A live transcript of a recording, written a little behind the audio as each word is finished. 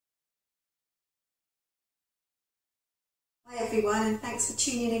Hi everyone, and thanks for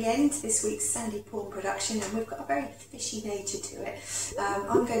tuning in again to this week's Sandy Prawn production, and we've got a very fishy nature to it.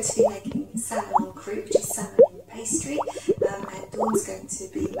 I'm going to be making salmon en croute, which is salmon in pastry, and Dawn's going to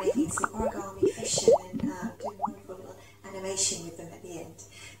be making some origami fish and then doing a wonderful little animation with them at the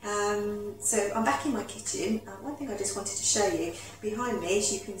end. So I'm back in my kitchen. One thing I just wanted to show you, behind me,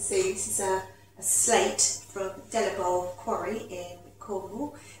 as you can see, this is a slate from Delabole Quarry in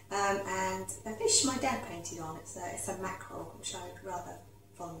Cornwall, and the fish my dad painted on. It's a mackerel, which I'm rather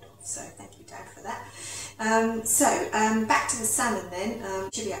fond of, so thank you Dad for that. Back to the salmon then.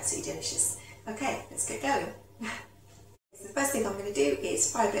 Should be absolutely delicious. Okay, let's get going. So the first thing I'm going to do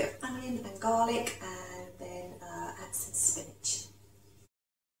is fry a bit of onion and garlic, and then add some spinach.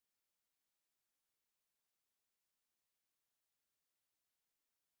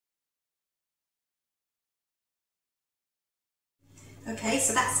 Okay,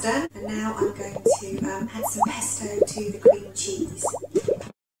 so that's done, and now I'm going to add some pesto to the cream cheese.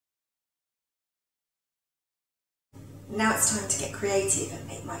 Now it's time to get creative and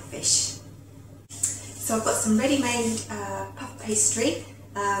make my fish. So I've got some ready-made puff pastry,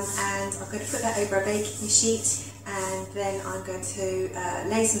 and I'm going to put that over a baking sheet, and then I'm going to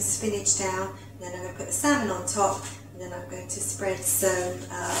lay some spinach down, and then I'm going to put the salmon on top, and then I'm going to spread some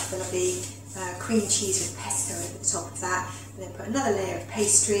lovely cream cheese with pesto over the top of that, and then put another layer of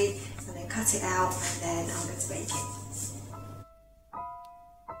pastry, and then cut it out, and then I'm going to bake it.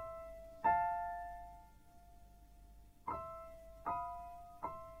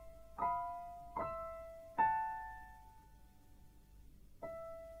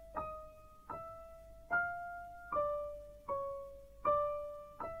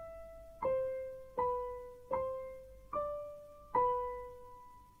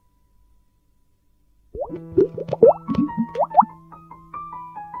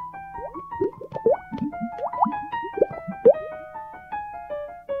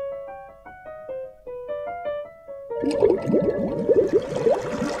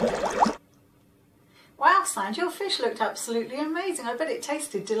 Wow, Sand, your fish looked absolutely amazing. I bet it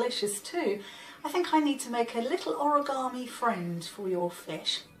tasted delicious too. I think I need to make a little origami friend for your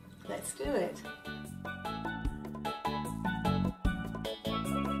fish. Let's do it.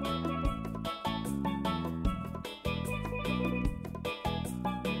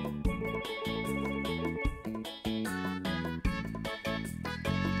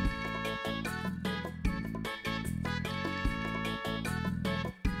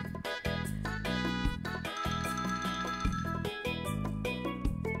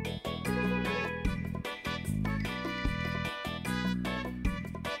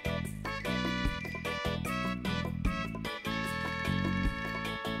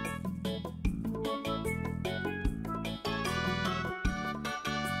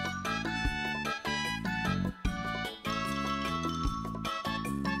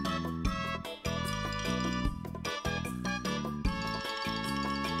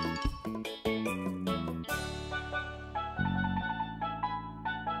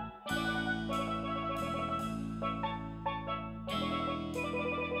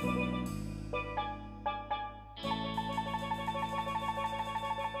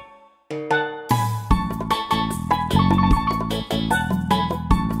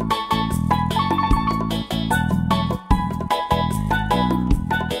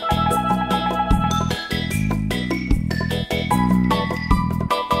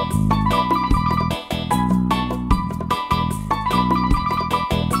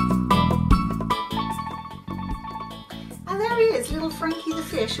 Little Frankie the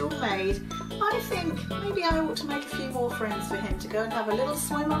fish all made. I think maybe I ought to make a few more friends for him to go and have a little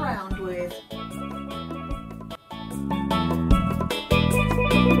swim around with.